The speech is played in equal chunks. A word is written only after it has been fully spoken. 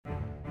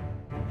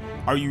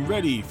Are you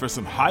ready for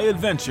some high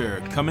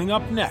adventure coming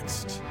up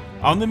next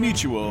on the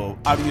Mutual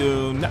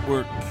Audio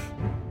Network?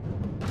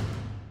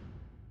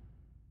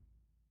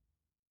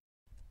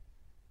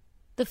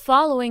 The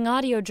following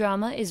audio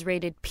drama is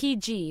rated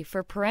PG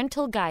for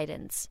parental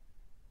guidance.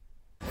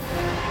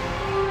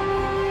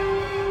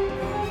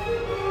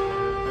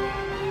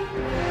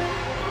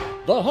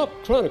 The Hawk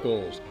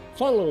Chronicles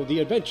follow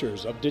the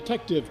adventures of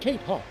Detective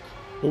Kate Hawk,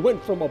 who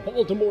went from a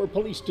Baltimore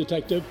police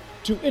detective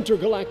to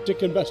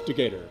intergalactic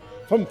investigator,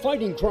 from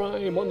fighting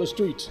crime on the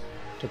streets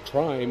to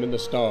crime in the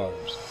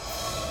stars.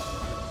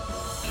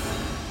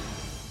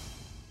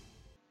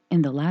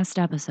 In the last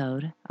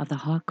episode of the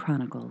Hawk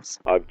Chronicles.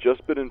 I've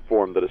just been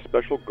informed that a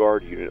special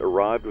guard unit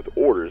arrived with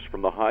orders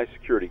from the High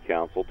Security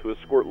Council to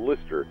escort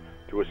Lister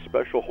to a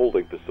special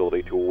holding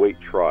facility to await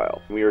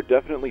trial. We are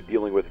definitely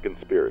dealing with a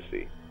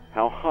conspiracy.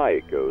 How high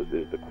it goes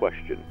is the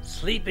question.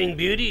 Sleeping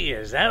Beauty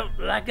is out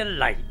like a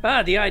light.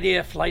 The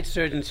IDF flight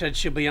surgeon said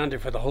she'll be under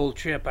for the whole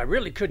trip. I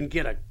really couldn't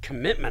get a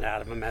commitment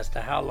out of him as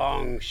to how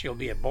long she'll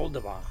be at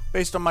Boldavar.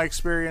 Based on my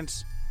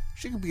experience,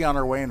 she could be on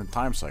her way in a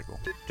time cycle.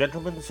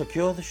 Gentlemen,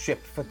 secure the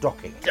ship for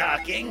docking.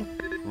 Docking?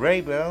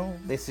 Raybell,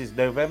 this is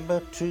November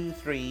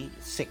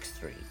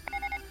 2363.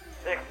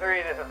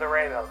 6-3, this is the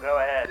Raybell. Go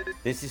ahead.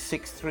 This is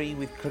 6-3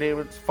 with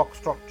clearance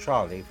Foxtrot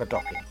Charlie for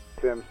docking.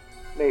 Sims,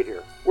 Nate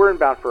here. We're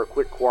inbound for a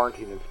quick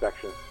quarantine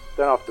inspection.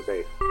 Then off to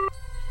base.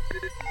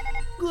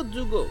 Good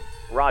to go.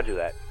 Roger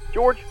that.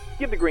 George,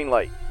 give the green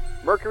light.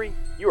 Mercury,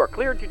 you are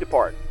cleared to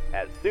depart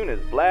as soon as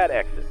Vlad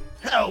exits.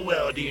 How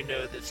well do you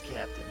know this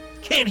captain?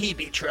 Can he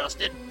be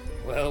trusted?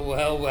 Well,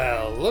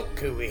 look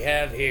who we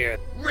have here.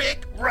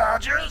 Rick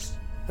Rogers?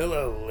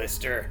 Hello,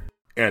 Lister.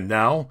 And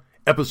now,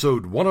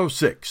 episode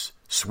 106,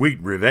 Sweet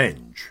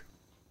Revenge.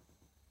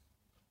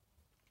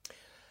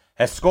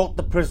 Escort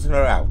the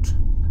prisoner out.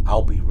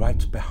 I'll be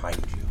right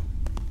behind you.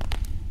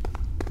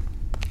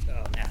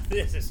 Oh, now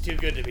this is too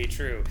good to be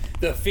true.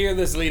 The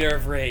fearless leader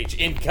of rage,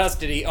 in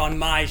custody on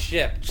my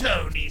ship.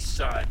 Tony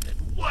Simon,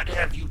 what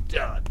have you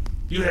done?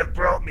 You have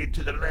brought me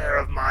to the lair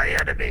of my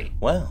enemy.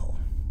 Well,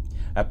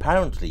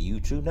 apparently you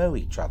two know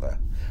each other,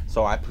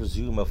 so I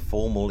presume a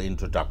formal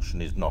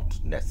introduction is not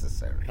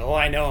necessary. Oh,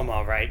 I know him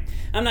all right.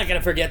 I'm not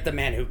gonna forget the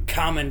man who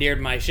commandeered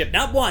my ship,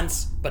 not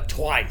once, but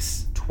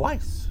twice.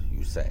 Twice,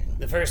 you say?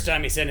 The first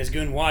time he sent his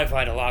goon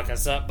Wi-Fi to lock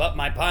us up, but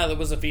my pilot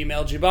was a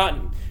female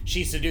Jabatan.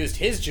 She seduced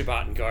his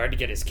Jabatan guard to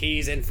get his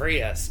keys and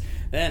free us.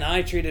 Then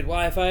I treated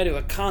Wi-Fi to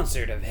a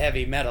concert of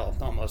heavy metal,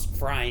 almost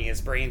frying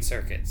his brain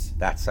circuits.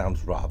 That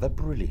sounds rather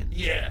brilliant.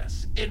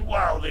 Yes, and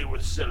while they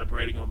were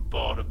celebrating on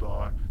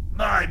Baldabar,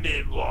 my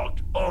men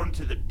walked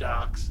onto the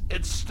docks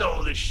and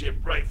stole the ship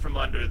right from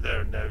under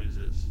their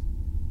noses.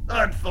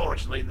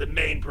 Unfortunately, the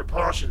main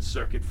propulsion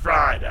circuit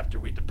fried after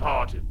we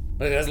departed.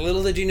 Because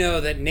little did you know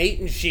that Nate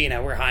and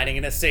Sheena were hiding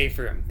in a safe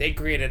room. They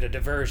created a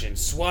diversion,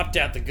 swapped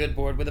out the good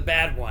board with a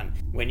bad one.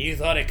 When you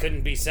thought it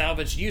couldn't be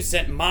salvaged, you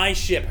sent my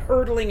ship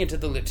hurtling into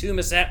the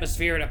Latumus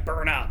atmosphere to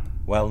burn up.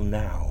 Well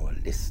now,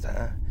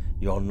 Lister,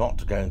 you're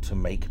not going to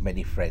make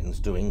many friends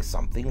doing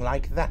something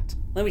like that.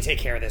 Let me take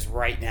care of this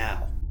right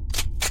now.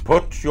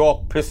 Put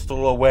your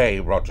pistol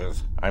away,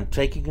 Rogers. I'm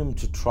taking him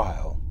to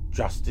trial.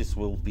 Justice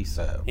will be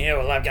served. Yeah,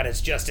 well, I've got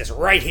his justice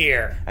right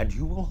here. And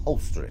you will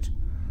holster it,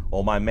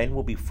 or my men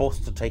will be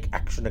forced to take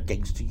action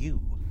against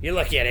you. You're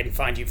lucky I didn't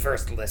find you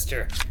first,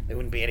 Lister. There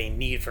wouldn't be any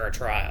need for a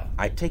trial.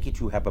 I take it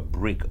you have a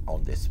brig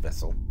on this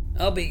vessel.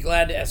 I'll be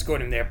glad to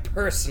escort him there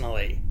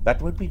personally.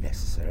 That won't be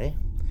necessary.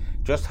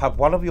 Just have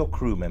one of your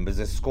crew members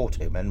escort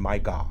him and my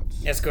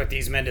guards. Escort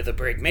these men to the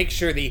brig. Make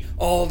sure the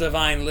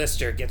all-divine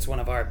Lister gets one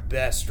of our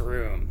best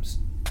rooms.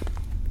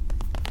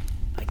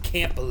 I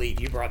can't believe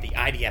you brought the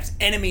IDF's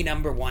enemy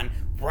number one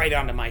right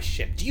onto my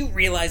ship. Do you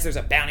realize there's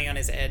a bounty on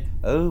his head?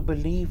 Oh,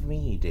 believe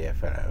me, dear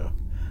fellow.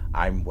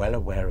 I'm well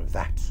aware of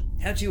that.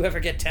 How'd you ever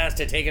get tasked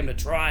to take him to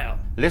trial?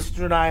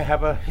 Lister and I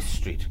have a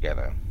history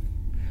together.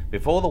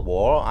 Before the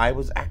war, I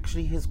was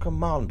actually his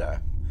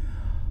commander.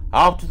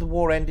 After the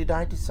war ended,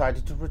 I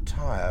decided to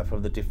retire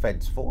from the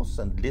Defense Force,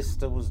 and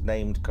Lister was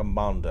named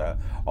commander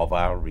of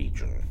our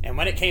region. And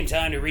when it came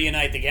time to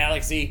reunite the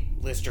galaxy,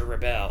 Lister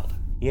rebelled.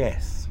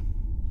 Yes.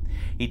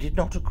 He did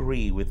not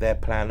agree with their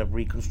plan of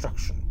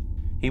reconstruction.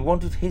 He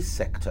wanted his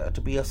sector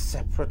to be a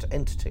separate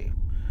entity,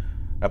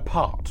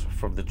 apart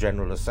from the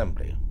General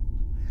Assembly.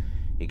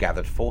 He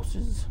gathered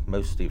forces,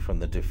 mostly from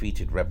the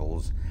defeated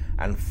rebels,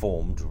 and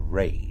formed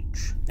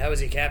Rage. How was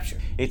he captured?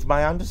 It's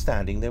my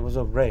understanding there was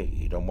a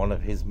raid on one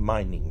of his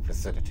mining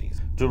facilities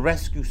to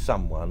rescue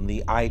someone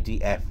the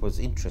IDF was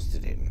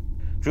interested in.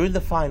 During the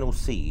final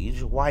siege,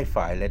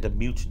 Wi-Fi led a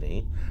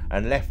mutiny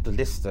and left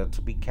Lister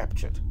to be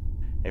captured.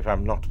 If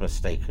I'm not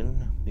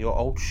mistaken, your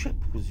old ship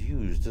was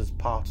used as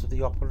part of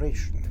the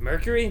operation. The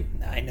Mercury?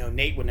 I know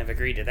Nate wouldn't have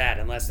agreed to that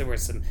unless there were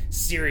some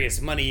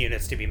serious money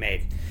units to be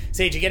made.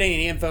 Say, did you get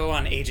any info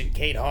on Agent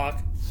Kate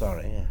Hawk?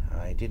 Sorry,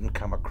 I didn't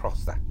come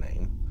across that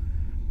name.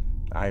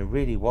 I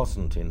really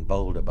wasn't in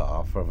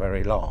Boldabar for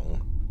very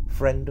long.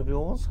 Friend of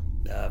yours?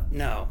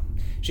 No.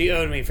 She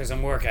owed me for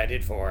some work I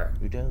did for her.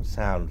 You don't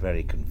sound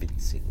very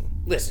convincing.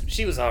 Listen,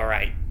 she was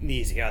alright,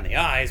 easy on the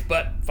eyes,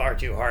 but far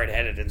too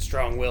hard-headed and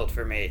strong-willed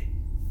for me.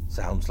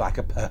 Sounds like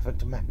a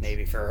perfect match.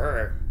 Maybe for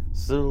her.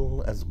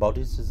 Still as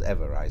modest as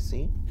ever, I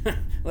see.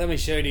 Let me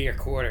show you your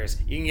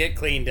quarters. You can get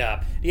cleaned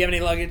up. Do you have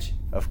any luggage?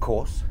 Of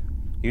course.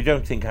 You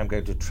don't think I'm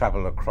going to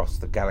travel across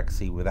the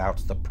galaxy without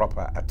the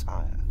proper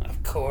attire?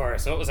 Of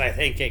course. What was I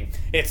thinking?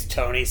 It's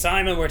Tony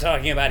Simon we're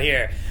talking about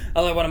here.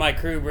 I'll let one of my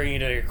crew bring you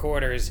to your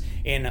quarters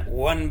in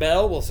one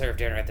bell. We'll serve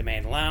dinner at the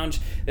main lounge.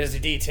 There's a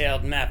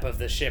detailed map of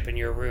the ship in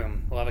your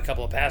room. We'll have a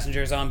couple of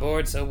passengers on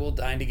board, so we'll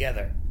dine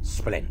together.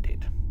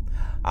 Splendid.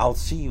 I'll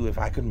see you if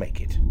I can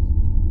make it.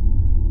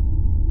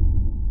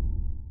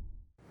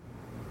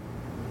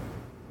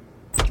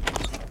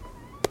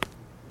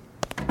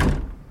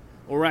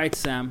 All right,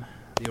 Sam.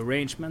 The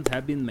arrangements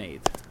have been made.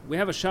 We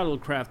have a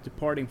shuttlecraft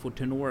departing for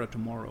Tenora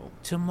tomorrow.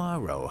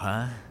 Tomorrow,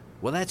 huh?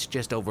 Well, that's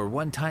just over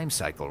one time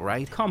cycle,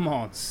 right? Come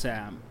on,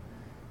 Sam.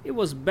 It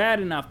was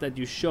bad enough that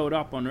you showed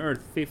up on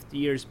Earth 50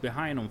 years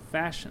behind on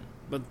fashion.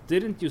 But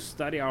didn't you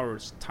study our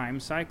time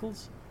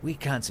cycles? We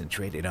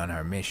concentrated on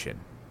our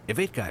mission. If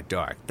it got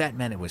dark, that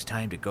meant it was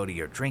time to go to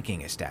your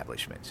drinking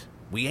establishments.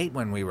 We ate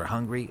when we were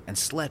hungry and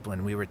slept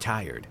when we were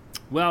tired.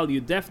 Well,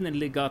 you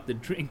definitely got the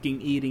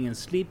drinking, eating, and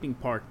sleeping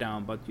part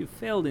down, but you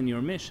failed in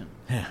your mission.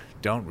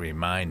 Don't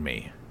remind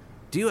me.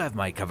 Do you have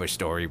my cover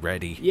story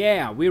ready?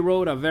 Yeah, we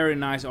wrote a very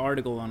nice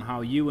article on how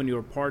you and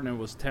your partner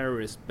was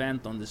terrorists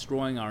bent on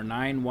destroying our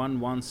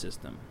 911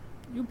 system.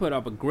 You put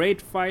up a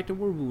great fight and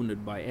were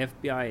wounded by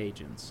FBI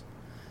agents.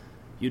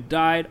 You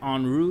died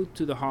en route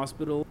to the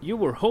hospital. You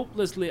were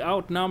hopelessly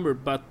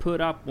outnumbered but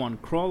put up one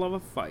crawl of a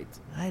fight.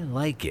 I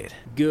like it.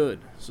 Good,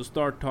 so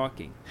start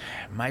talking.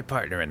 My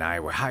partner and I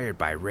were hired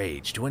by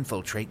Rage to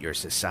infiltrate your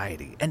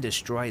society and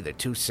destroy the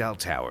 2 cell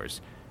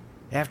towers.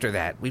 After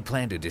that, we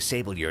plan to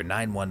disable your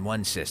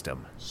 911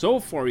 system.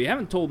 So far, you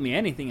haven't told me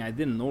anything I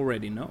didn't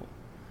already know.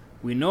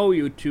 We know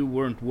you two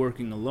weren't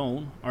working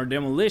alone. Our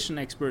demolition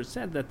expert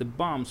said that the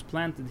bombs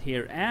planted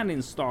here and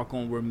in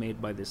Stockholm were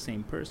made by the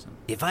same person.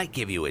 If I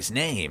give you his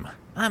name,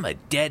 I'm a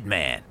dead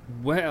man.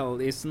 Well,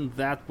 isn't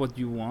that what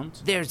you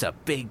want? There's a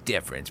big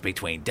difference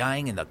between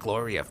dying in the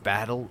glory of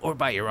battle or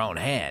by your own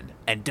hand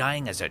and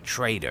dying as a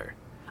traitor.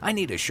 I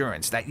need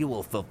assurance that you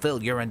will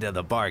fulfill your end of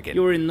the bargain.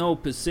 You're in no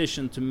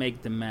position to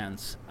make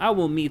demands. I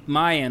will meet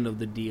my end of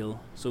the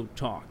deal, so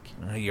talk.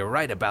 You're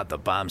right about the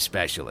bomb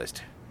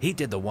specialist. He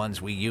did the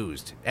ones we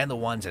used, and the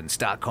ones in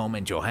Stockholm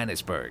and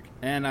Johannesburg.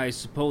 And I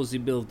suppose he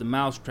built the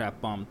mousetrap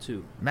bomb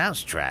too.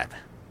 Mousetrap?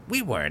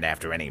 We weren't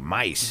after any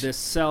mice. The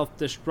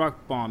self-destruct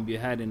bomb you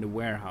had in the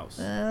warehouse.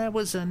 That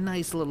was a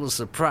nice little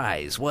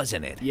surprise,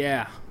 wasn't it?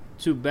 Yeah.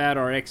 Too bad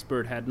our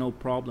expert had no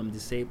problem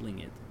disabling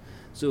it.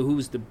 So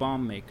who's the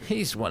bomb maker?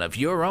 He's one of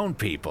your own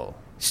people.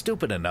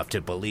 Stupid enough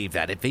to believe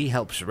that if he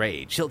helps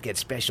Rage, he'll get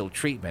special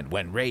treatment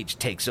when Rage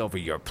takes over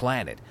your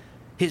planet.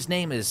 His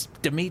name is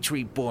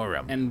Dmitry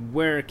Borum. And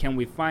where can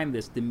we find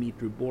this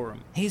Dmitry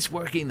Borum? He's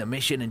working the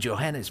mission in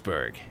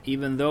Johannesburg.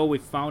 Even though we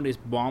found his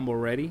bomb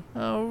already?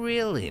 Oh,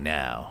 really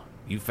now?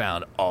 You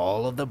found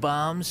all of the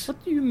bombs?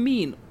 What do you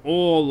mean,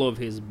 all of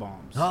his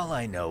bombs? All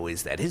I know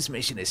is that his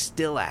mission is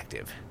still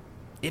active.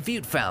 If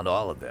you'd found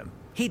all of them,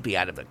 he'd be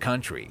out of the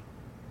country.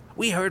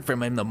 We heard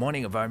from him the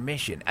morning of our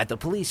mission at the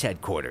police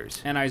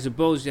headquarters. And I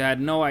suppose you had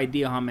no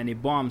idea how many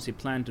bombs he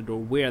planted or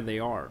where they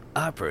are.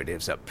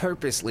 Operatives are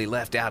purposely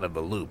left out of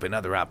the loop in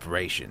other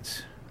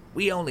operations.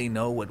 We only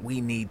know what we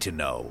need to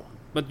know.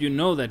 But you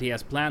know that he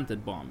has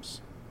planted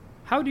bombs.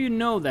 How do you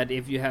know that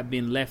if you have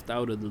been left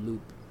out of the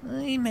loop?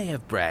 He may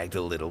have bragged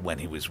a little when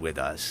he was with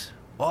us.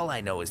 All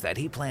I know is that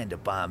he planned to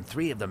bomb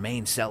 3 of the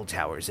main cell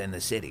towers in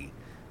the city.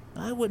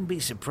 I wouldn't be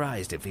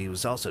surprised if he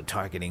was also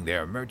targeting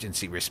their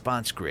emergency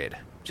response grid,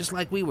 just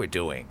like we were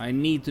doing. I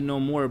need to know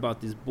more about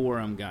this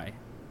Borum guy.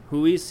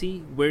 Who is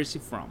he? Where is he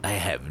from? I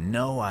have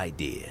no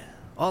idea.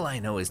 All I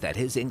know is that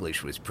his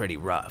English was pretty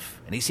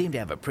rough, and he seemed to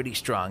have a pretty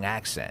strong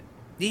accent.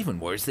 Even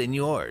worse than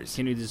yours.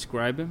 Can you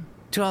describe him?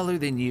 Taller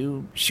than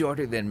you,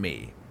 shorter than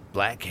me.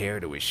 Black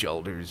hair to his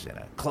shoulders, and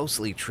a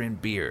closely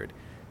trimmed beard.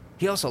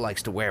 He also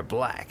likes to wear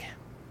black.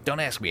 Don't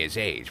ask me his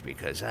age,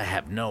 because I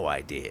have no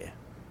idea.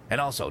 And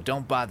also,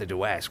 don't bother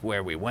to ask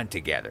where we went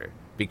together,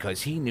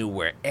 because he knew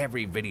where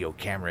every video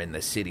camera in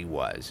the city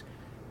was.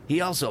 He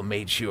also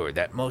made sure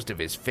that most of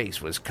his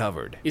face was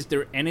covered. Is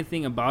there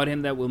anything about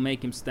him that will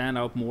make him stand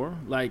out more?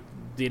 Like,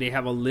 did he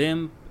have a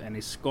limp, any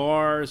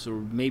scars, or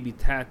maybe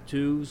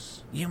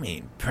tattoos? You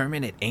mean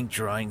permanent ink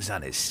drawings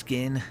on his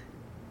skin?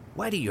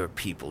 Why do your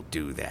people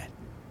do that?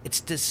 It's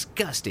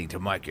disgusting to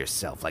mark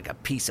yourself like a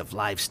piece of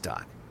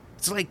livestock.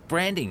 It's like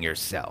branding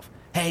yourself.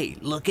 Hey,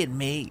 look at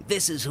me.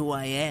 This is who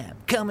I am.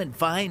 Come and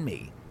find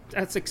me.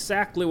 That's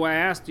exactly why I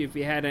asked you if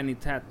he had any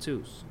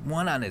tattoos.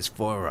 One on his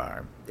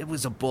forearm. It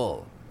was a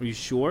bull. Are you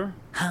sure?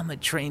 I'm a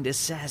trained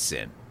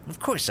assassin.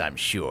 Of course I'm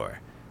sure.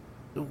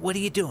 What are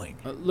you doing?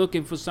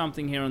 Looking for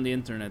something here on the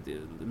internet.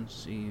 Let me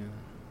see.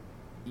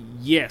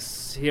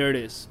 Yes, here it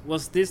is.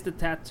 Was this the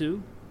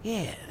tattoo?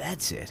 Yeah,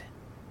 that's it.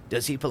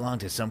 Does he belong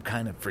to some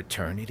kind of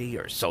fraternity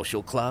or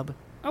social club?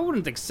 I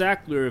wouldn't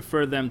exactly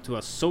refer them to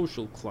a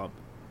social club.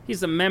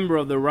 He's a member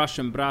of the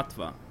Russian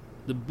Bratva.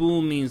 The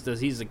boom means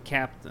that he's a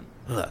captain.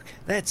 Look,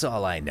 that's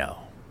all I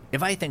know.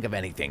 If I think of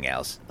anything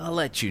else, I'll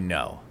let you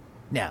know.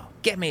 Now,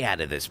 get me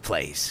out of this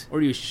place. Are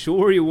you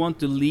sure you want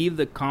to leave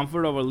the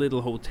comfort of our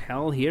little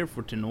hotel here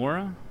for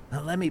Tenora?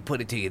 Now, let me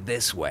put it to you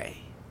this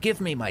way.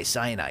 Give me my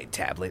cyanide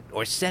tablet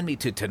or send me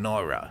to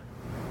Tenora.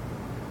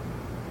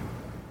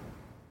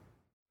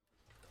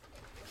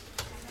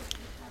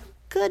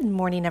 Good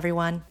morning,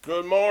 everyone.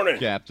 Good morning,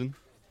 Captain.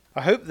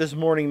 I hope this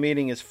morning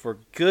meeting is for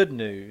good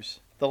news.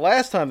 The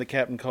last time the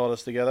captain called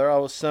us together, I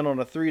was sent on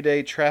a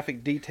 3-day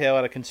traffic detail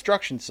at a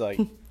construction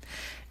site.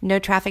 No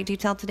traffic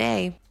detail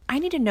today. I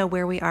need to know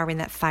where we are in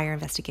that fire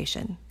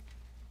investigation.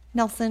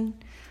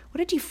 Nelson, what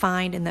did you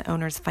find in the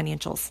owner's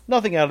financials?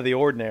 Nothing out of the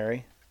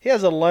ordinary. He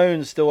has a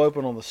loan still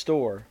open on the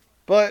store,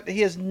 but he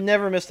has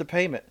never missed a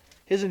payment.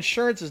 His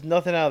insurance is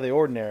nothing out of the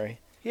ordinary.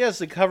 He has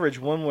the coverage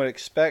one would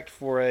expect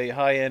for a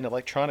high-end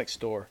electronics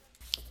store.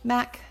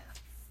 Mac,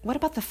 what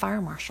about the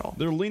fire marshal?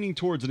 They're leaning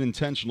towards an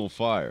intentional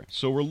fire,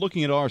 so we're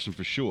looking at arson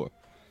for sure.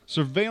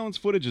 Surveillance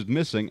footage is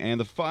missing,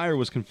 and the fire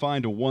was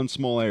confined to one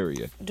small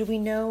area. Do we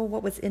know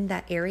what was in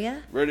that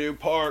area? Radio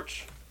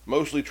parts,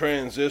 mostly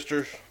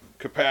transistors,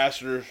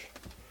 capacitors,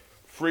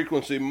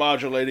 frequency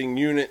modulating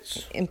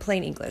units. In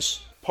plain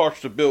English.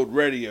 Parts to build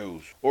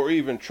radios, or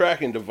even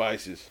tracking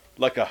devices,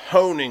 like a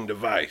honing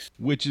device.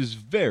 Which is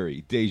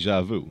very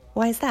deja vu.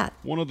 Why is that?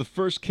 One of the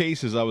first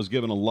cases I was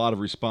given a lot of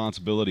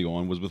responsibility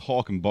on was with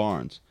Hawk and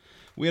Barnes.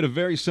 We had a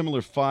very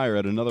similar fire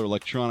at another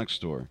electronics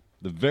store.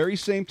 The very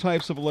same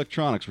types of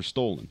electronics were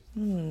stolen.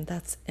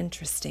 That's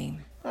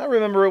interesting. I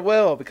remember it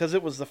well because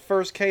it was the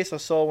first case I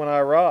saw when I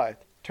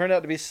arrived. Turned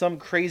out to be some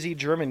crazy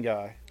German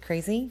guy.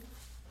 Crazy?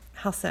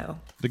 How so?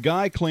 The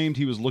guy claimed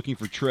he was looking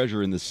for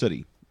treasure in the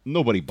city.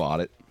 Nobody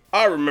bought it.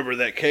 I remember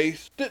that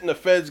case. Didn't the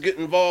feds get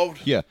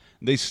involved? Yeah,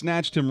 they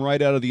snatched him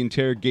right out of the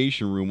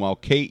interrogation room while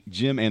Kate,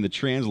 Jim, and the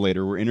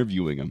translator were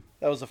interviewing him.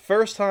 That was the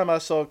first time I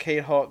saw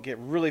Kate Hawk get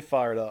really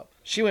fired up.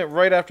 She went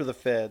right after the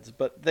feds,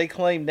 but they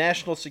claimed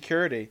national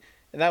security,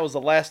 and that was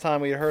the last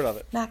time we had heard of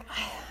it. Mac,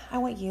 I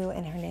want you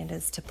and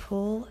Hernandez to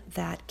pull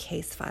that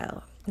case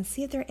file and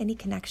see if there are any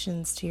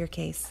connections to your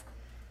case.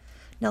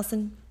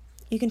 Nelson,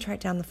 you can track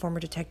down the former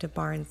Detective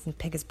Barnes and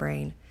pick his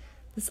brain.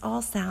 This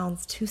all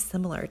sounds too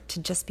similar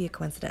to just be a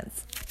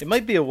coincidence. It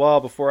might be a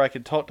while before I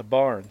can talk to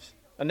Barnes.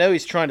 I know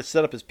he's trying to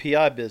set up his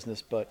PI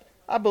business, but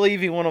I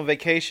believe he went on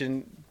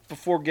vacation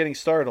before getting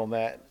started on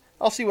that.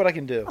 I'll see what I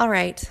can do. All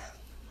right,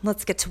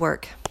 let's get to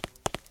work.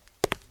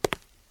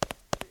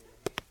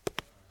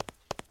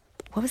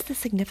 What was the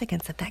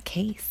significance of that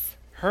case?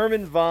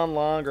 Hermann von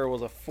Langer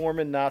was a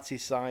former Nazi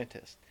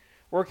scientist,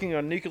 working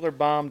on a nuclear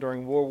bomb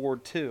during World War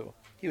II.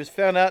 He was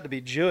found out to be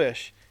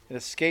Jewish and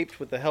escaped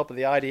with the help of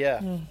the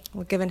IDF.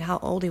 Well, given how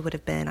old he would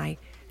have been, I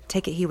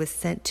take it he was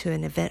sent to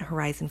an event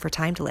horizon for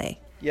time delay.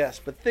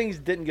 Yes, but things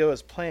didn't go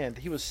as planned.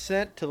 He was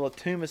sent to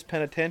Latumas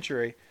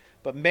Penitentiary,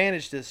 but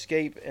managed to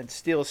escape and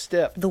steal a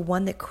STIP. The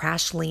one that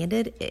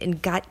crash-landed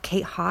and got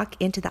Kate Hawk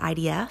into the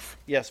IDF?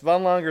 Yes,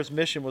 von Langer's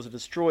mission was to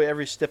destroy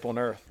every STIP on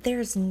Earth.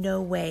 There's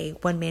no way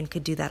one man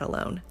could do that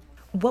alone.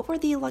 What were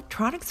the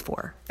electronics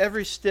for?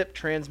 Every STIP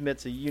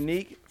transmits a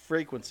unique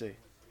frequency.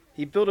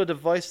 He built a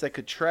device that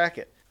could track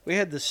it. We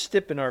had the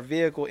STIP in our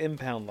vehicle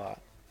impound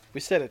lot.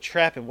 We set a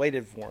trap and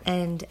waited for him.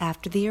 And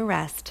after the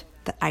arrest,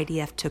 the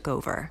IDF took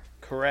over.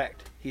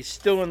 Correct. He's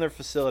still in their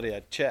facility.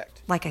 I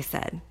checked. Like I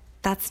said,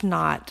 that's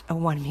not a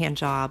one-man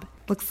job.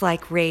 Looks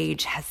like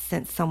Rage has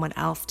sent someone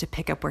else to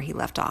pick up where he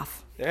left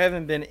off. There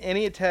haven't been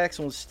any attacks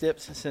on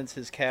STIPs since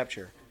his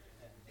capture.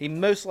 He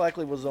most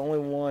likely was the only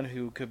one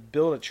who could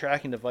build a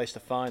tracking device to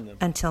find them.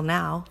 Until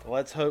now.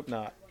 Let's hope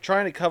not.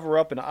 Trying to cover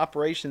up an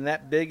operation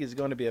that big is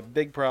going to be a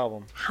big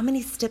problem. How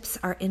many STIPs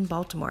are in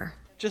Baltimore?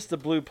 Just the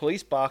blue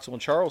police box on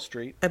Charles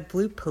Street. A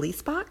blue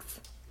police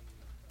box?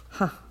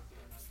 Huh.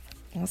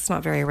 That's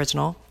not very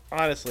original.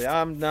 Honestly,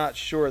 I'm not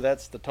sure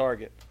that's the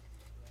target.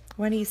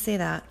 Why do you say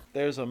that?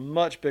 There's a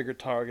much bigger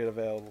target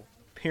available.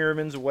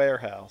 Pyramin's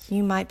warehouse.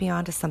 You might be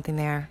onto something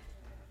there.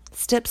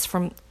 STIPs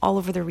from all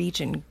over the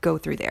region go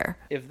through there.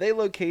 If they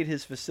locate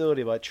his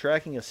facility by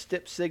tracking a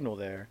STIP signal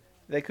there,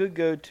 they could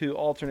go to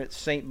alternate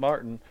St.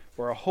 Martin,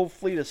 where a whole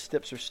fleet of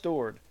STIPs are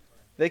stored.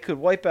 They could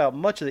wipe out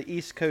much of the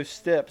East Coast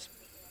STIPs,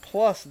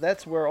 plus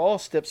that's where all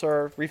STIPs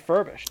are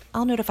refurbished.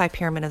 I'll notify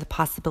Pyramid of the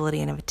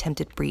possibility of an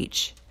attempted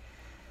breach.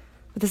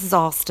 But this is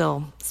all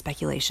still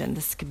speculation.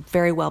 This could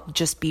very well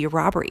just be a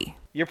robbery.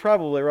 You're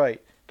probably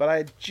right, but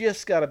I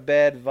just got a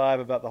bad vibe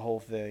about the whole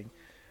thing.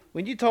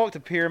 When you talk to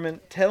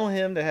Pyramid, tell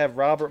him to have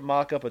Robert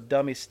mock up a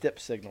dummy STIP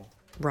signal.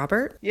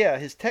 Robert? Yeah,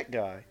 his tech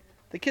guy.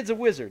 The kid's a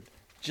wizard.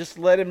 Just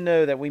let him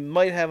know that we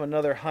might have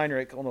another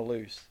Heinrich on the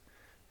loose.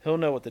 He'll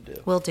know what to do.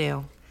 Will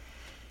do.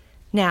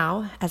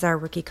 Now, as our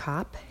rookie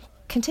cop,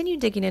 continue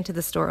digging into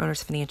the store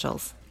owner's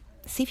financials.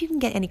 See if you can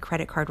get any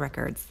credit card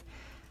records.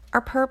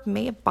 Our perp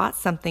may have bought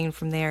something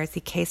from there as he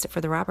cased it for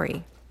the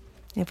robbery.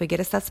 If we get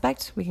a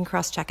suspect, we can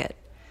cross-check it.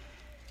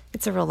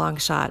 It's a real long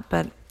shot,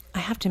 but I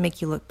have to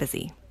make you look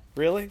busy.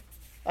 Really?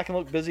 I can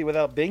look busy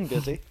without being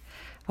busy.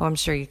 Oh, I'm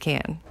sure you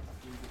can.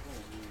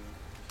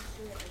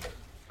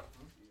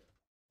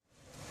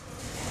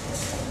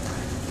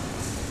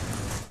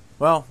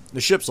 Well, the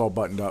ship's all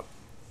buttoned up.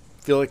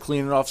 Feel like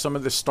cleaning off some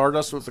of this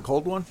stardust with the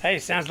cold one? Hey,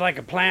 sounds like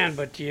a plan,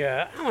 but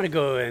I want to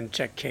go and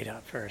check Kate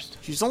out first.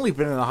 She's only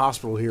been in the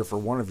hospital here for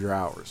 1 of your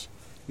hours.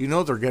 You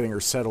know they're getting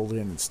her settled in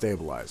and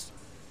stabilized.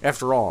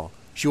 After all,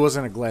 she was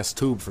in a glass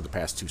tube for the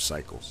past 2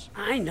 cycles.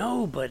 I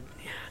know, but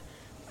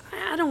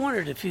I don't want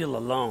her to feel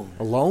alone.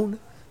 Alone?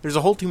 There's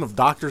a whole team of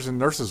doctors and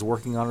nurses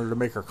working on her to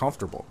make her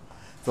comfortable.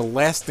 The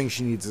last thing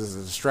she needs is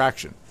a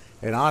distraction.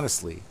 And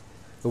honestly,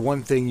 the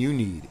one thing you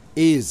need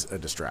is a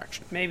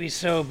distraction. Maybe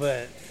so,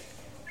 but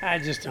I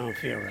just don't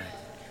feel right.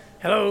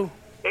 Hello?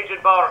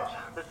 Agent Barnes,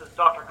 this is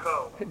Dr.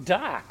 Coe.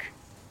 Doc,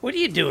 what are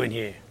you doing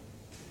here?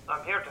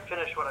 I'm here to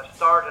finish what I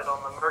started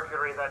on the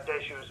Mercury that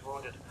day she was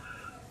wounded.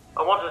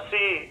 I want to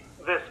see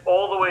this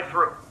all the way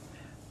through.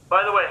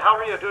 By the way, how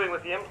are you doing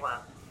with the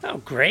implant? Oh,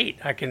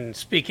 great. I can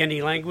speak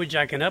any language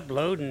I can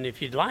upload, and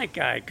if you'd like,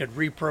 I could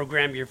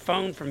reprogram your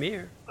phone from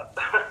here.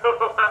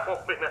 That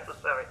won't be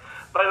necessary.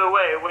 By the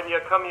way, when you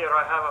come here,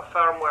 I have a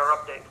firmware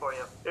update for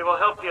you. It will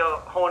help you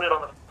hone in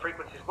on the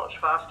frequencies much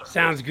faster.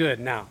 Sounds good.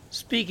 Now,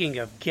 speaking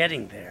of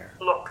getting there...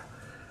 Look,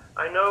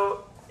 I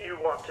know you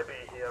want to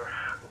be here,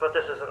 but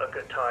this isn't a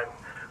good time.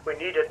 We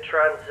need to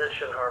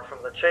transition her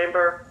from the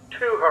chamber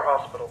to her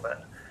hospital bed.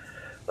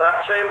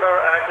 That chamber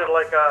acted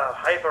like a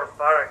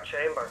hyperbaric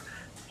chamber.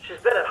 She's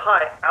been at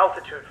high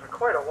altitude for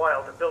quite a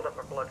while to build up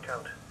her blood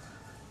count.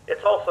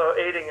 It's also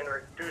aiding in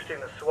reducing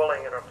the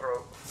swelling in her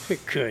throat.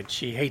 Good.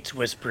 She hates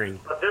whispering.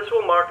 But this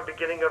will mark the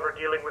beginning of her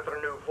dealing with her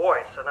new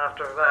voice, and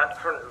after that,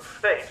 her new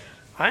face.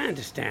 I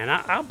understand.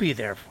 I'll be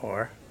there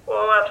for her.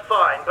 Well, that's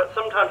fine, but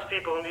sometimes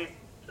people need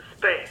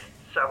space,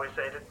 shall we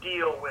say, to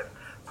deal with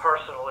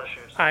personal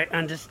issues. I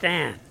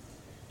understand.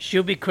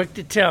 She'll be quick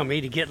to tell me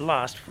to get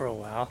lost for a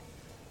while.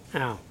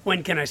 Now,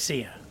 when can I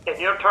see her? In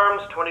your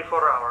terms,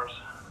 24 hours.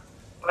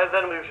 By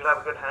then, we should have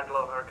a good handle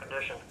on her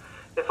condition.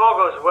 If all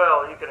goes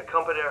well, you can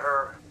accompany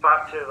her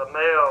back to the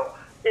Mayo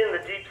in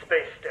the deep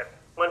space step.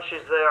 When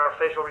she's there,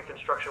 facial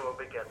reconstruction will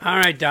begin. All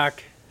right,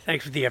 Doc.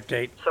 Thanks for the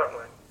update.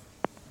 Certainly.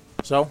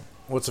 So,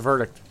 what's the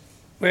verdict?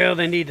 Well,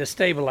 they need to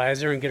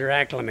stabilize her and get her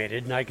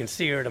acclimated, and I can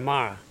see her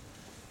tomorrow.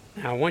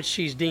 Now, once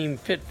she's deemed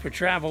fit for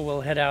travel,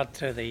 we'll head out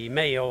to the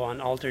Mayo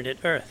on alternate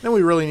Earth. Then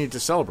we really need to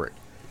celebrate.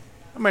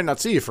 I might not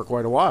see you for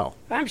quite a while.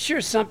 I'm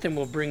sure something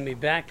will bring me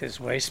back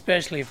this way,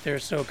 especially if they're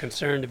so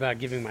concerned about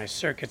giving my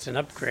circuits an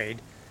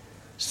upgrade.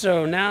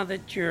 So now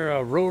that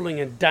you're rolling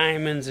in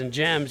diamonds and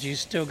gems, you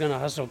still gonna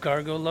hustle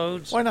cargo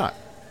loads? Why not?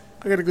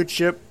 I got a good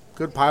ship,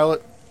 good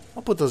pilot.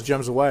 I'll put those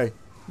gems away.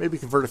 Maybe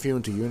convert a few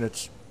into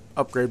units.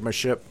 Upgrade my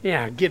ship.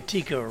 Yeah, give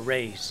Tico a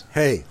raise.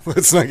 Hey,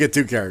 let's not get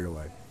too carried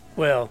away.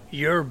 Well,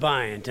 you're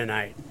buying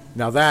tonight.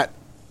 Now that,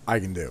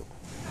 I can do.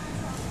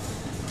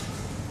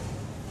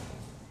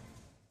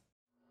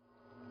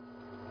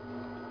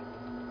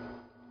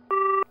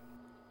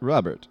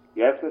 Robert.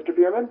 Yes, Mr.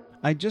 Bierman?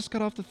 I just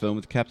got off the phone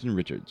with Captain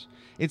Richards.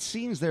 It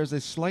seems there's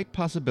a slight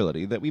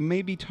possibility that we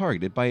may be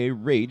targeted by a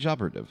Rage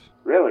operative.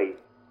 Really?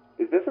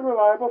 Is this a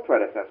reliable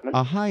threat assessment?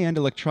 A high-end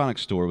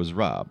electronics store was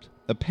robbed.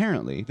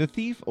 Apparently, the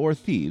thief or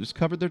thieves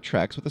covered their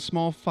tracks with a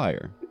small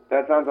fire.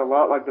 That sounds a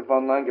lot like the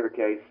von Langer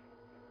case.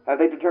 Have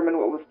they determined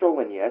what was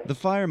stolen yet? The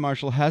fire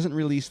marshal hasn't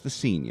released the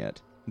scene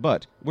yet,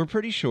 but we're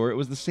pretty sure it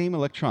was the same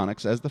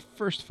electronics as the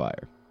first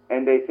fire.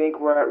 And they think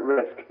we're at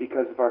risk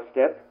because of our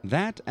STIP?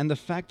 That and the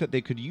fact that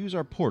they could use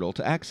our portal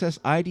to access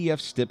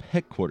IDF STIP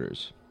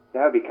headquarters.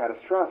 That would be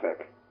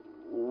catastrophic.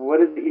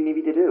 What is it you need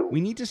me to do? We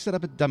need to set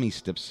up a dummy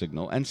STIP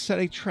signal and set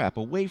a trap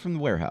away from the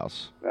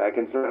warehouse. I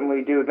can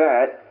certainly do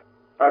that.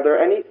 Are there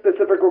any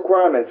specific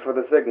requirements for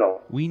the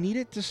signal? We need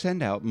it to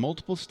send out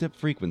multiple STIP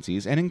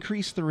frequencies and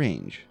increase the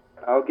range.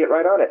 I'll get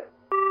right on it.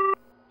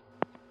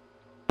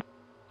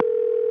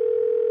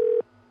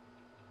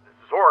 This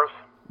is Horace.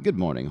 Good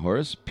morning,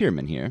 Horace.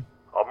 Pierman here.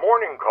 A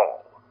morning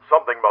call.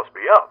 Something must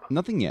be up.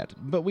 Nothing yet,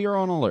 but we are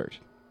on alert.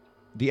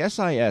 The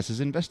SIS is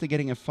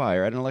investigating a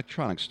fire at an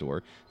electronics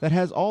store that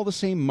has all the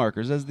same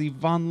markers as the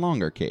von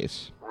Langer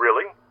case.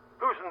 Really?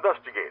 Who's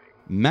investigating?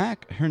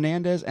 Mack,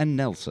 Hernandez, and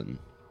Nelson.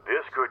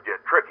 This could get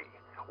tricky.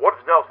 What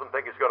does Nelson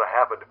think is going to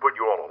happen to put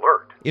you on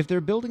alert? If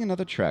they're building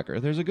another tracker,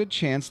 there's a good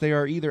chance they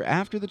are either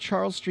after the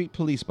Charles Street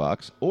police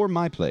box or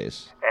my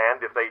place.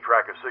 And if they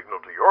track a signal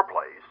to your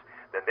place,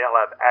 then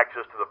they'll have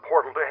access to the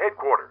portal to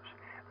headquarters.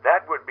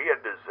 That would be a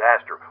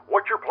disaster.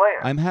 What's your plan?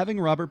 I'm having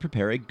Robert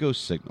prepare a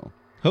ghost signal.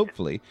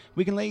 Hopefully,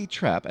 we can lay a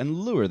trap and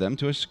lure them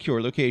to a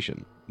secure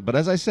location. But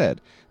as I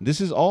said,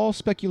 this is all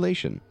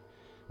speculation.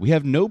 We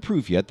have no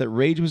proof yet that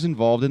Rage was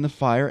involved in the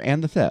fire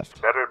and the theft.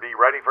 Better be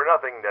ready for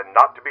nothing than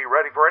not to be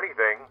ready for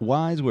anything.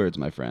 Wise words,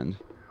 my friend.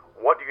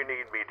 What do you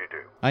need me to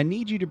do? I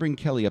need you to bring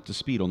Kelly up to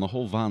speed on the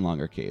whole Von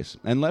Langer case,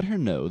 and let her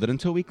know that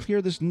until we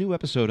clear this new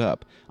episode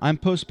up, I'm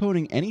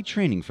postponing any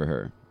training for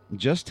her.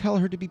 Just tell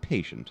her to be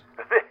patient.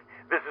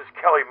 This is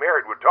Kelly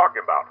Merritt we're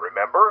talking about,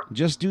 remember?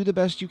 Just do the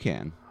best you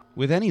can.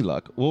 With any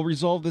luck, we'll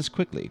resolve this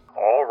quickly.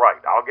 All right,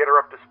 I'll get her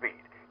up to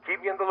speed.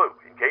 Keep me in the loop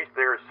in case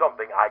there is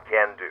something I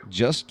can do.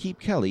 Just keep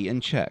Kelly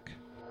in check.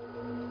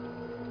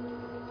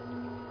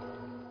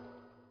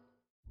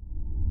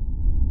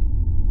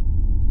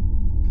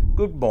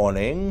 Good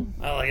morning.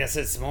 Well, I guess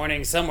it's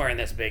morning somewhere in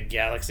this big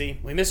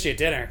galaxy. We missed you at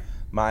dinner.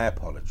 My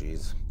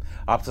apologies.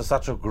 After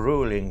such a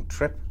grueling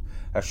trip,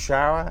 a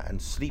shower and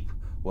sleep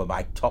were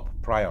my top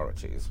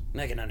priorities.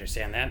 I can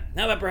understand that.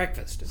 How about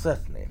breakfast?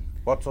 Certainly.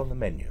 What's on the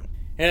menu?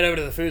 Head over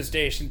to the food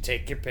station,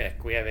 take your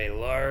pick. We have a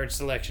large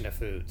selection of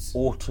foods.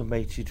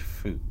 Automated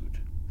food.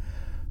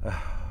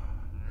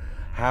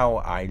 How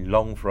I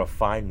long for a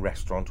fine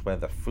restaurant where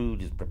the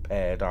food is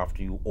prepared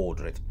after you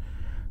order it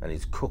and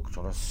is cooked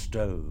on a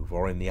stove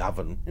or in the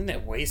oven. Isn't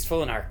that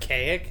wasteful and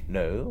archaic?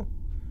 No.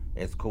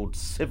 It's called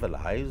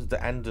civilized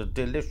and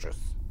delicious.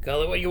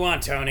 Call it what you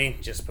want, Tony.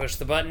 Just push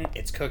the button,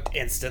 it's cooked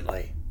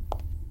instantly.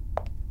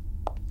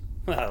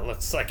 Well,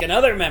 looks like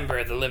another member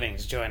of the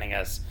living's joining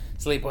us.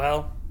 Sleep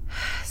well?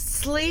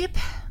 Sleep?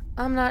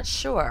 I'm not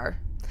sure.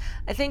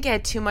 I think I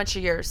had too much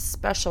of your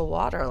special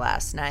water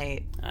last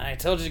night. I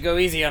told you to go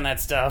easy on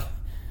that stuff.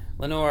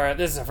 Lenore,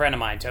 this is a friend of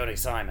mine, Tony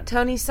Simon.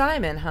 Tony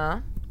Simon,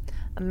 huh?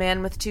 A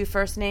man with 2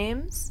 first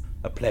names?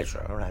 A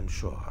pleasure, I'm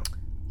sure.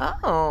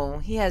 Oh,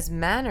 he has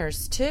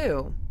manners,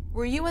 too.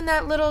 Were you in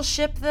that little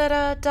ship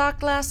that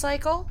docked last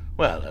cycle?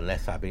 Well,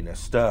 unless I've been a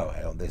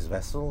stowaway on this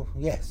vessel,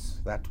 yes,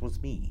 that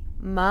was me.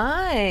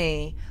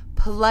 My,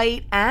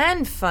 polite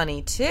and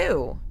funny,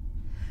 too.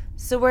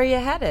 So where are you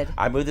headed?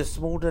 I'm with a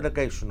small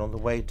delegation on the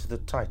way to the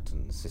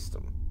Titan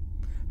system.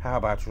 How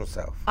about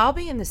yourself? I'll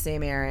be in the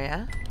same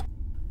area.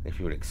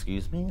 If you'll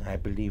excuse me, I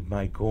believe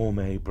my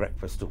gourmet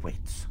breakfast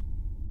awaits.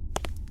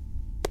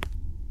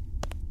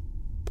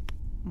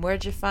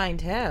 Where'd you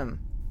find him?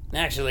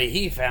 Actually,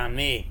 he found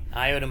me.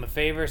 I owed him a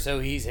favor, so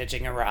he's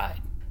hitching a ride.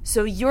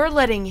 So you're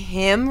letting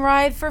him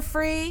ride for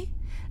free?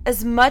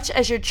 As much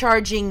as you're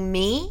charging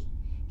me?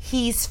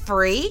 He's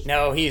free?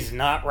 No, he's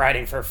not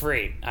riding for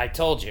free. I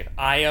told you,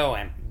 I owe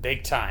him.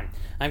 Big time.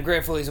 I'm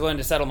grateful he's willing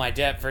to settle my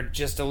debt for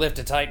just a lift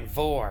to Titan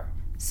 4.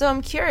 So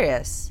I'm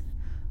curious.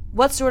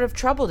 What sort of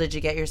trouble did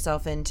you get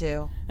yourself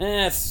into?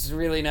 That's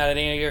really not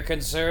any of your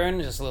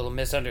concern. Just a little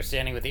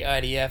misunderstanding with the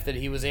IDF that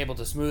he was able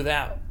to smooth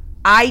out.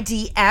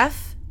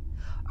 IDF?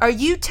 Are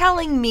you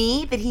telling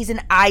me that he's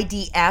an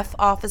IDF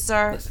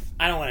officer? Listen,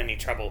 I don't want any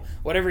trouble.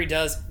 Whatever he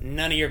does,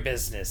 none of your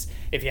business.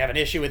 If you have an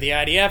issue with the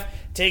IDF,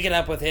 take it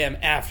up with him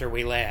after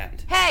we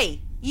land. Hey,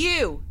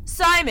 you,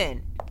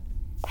 Simon.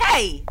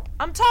 Hey,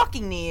 I'm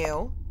talking to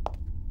you.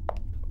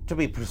 To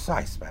be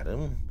precise,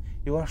 madam,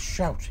 you are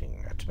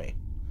shouting at me.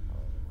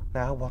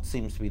 Now, what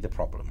seems to be the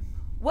problem?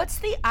 What's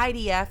the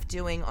IDF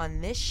doing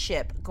on this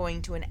ship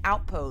going to an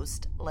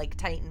outpost like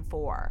Titan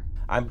 4?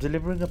 I'm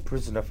delivering a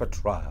prisoner for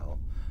trial.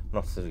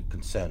 Not that it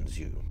concerns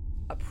you.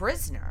 A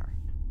prisoner?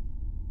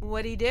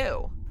 What'd he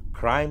do?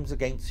 Crimes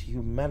against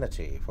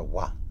humanity, for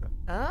one.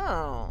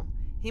 Oh,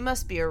 he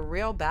must be a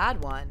real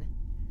bad one.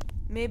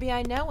 Maybe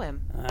I know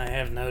him. I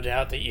have no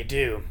doubt that you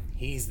do.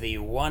 He's the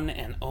one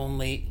and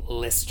only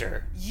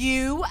Lister.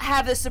 You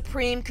have the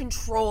Supreme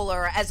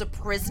Controller as a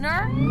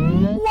prisoner?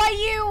 Why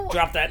you...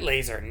 Drop that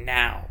laser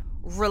now.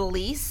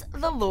 Release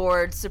the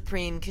Lord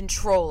Supreme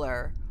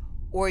Controller,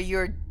 or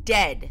you're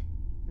dead,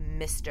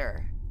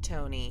 Mr.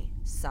 Tony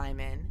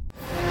Simon.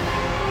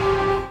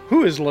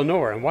 Who is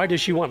Lenore, and why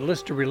does she want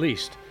Lister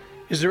released?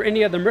 Is there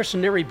any other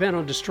mercenary bent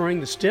on destroying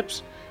the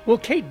Stips? Will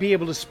Kate be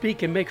able to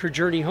speak and make her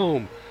journey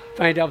home?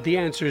 Find out the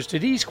answers to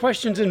these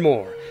questions and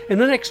more in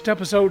the next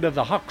episode of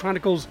the Hawk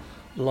Chronicles,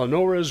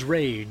 Lenora's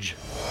Rage.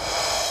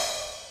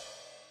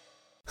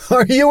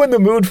 Are you in the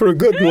mood for a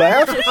good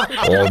laugh?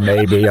 Or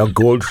maybe a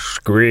good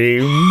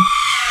scream?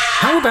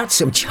 How about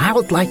some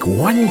childlike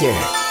wonder?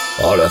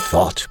 Or a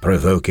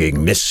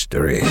thought-provoking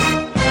mystery?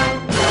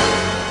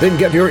 Then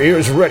get your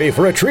ears ready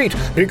for a treat,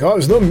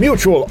 because the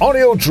Mutual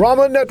Audio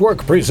Drama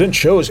Network presents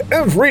shows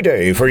every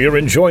day for your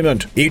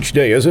enjoyment. Each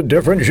day is a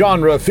different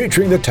genre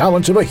featuring the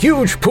talents of a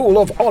huge pool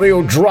of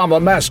audio drama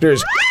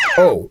masters.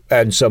 Oh,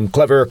 and some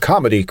clever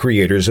comedy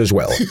creators as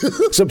well.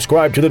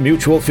 Subscribe to the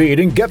Mutual feed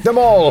and get them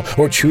all,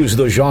 or choose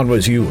the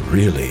genres you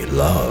really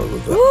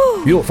love.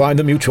 You'll find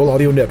the Mutual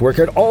Audio Network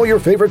at all your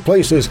favorite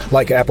places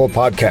like Apple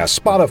Podcasts,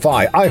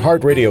 Spotify,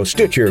 iHeartRadio,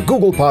 Stitcher,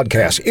 Google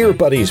Podcasts,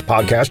 Earbuddies,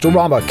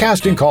 Podcastorama,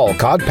 Casting Call,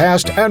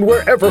 Codcast, and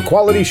wherever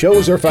quality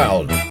shows are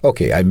found.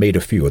 Okay, I made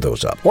a few of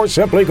those up. Or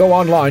simply go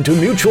online to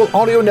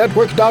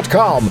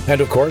mutualaudionetwork.com.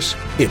 And of course,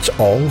 it's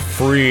all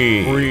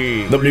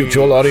free. The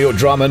Mutual Audio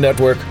Drama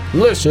Network.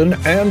 Listen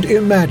and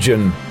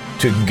imagine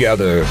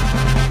together.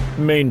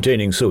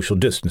 Maintaining social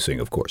distancing,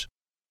 of course.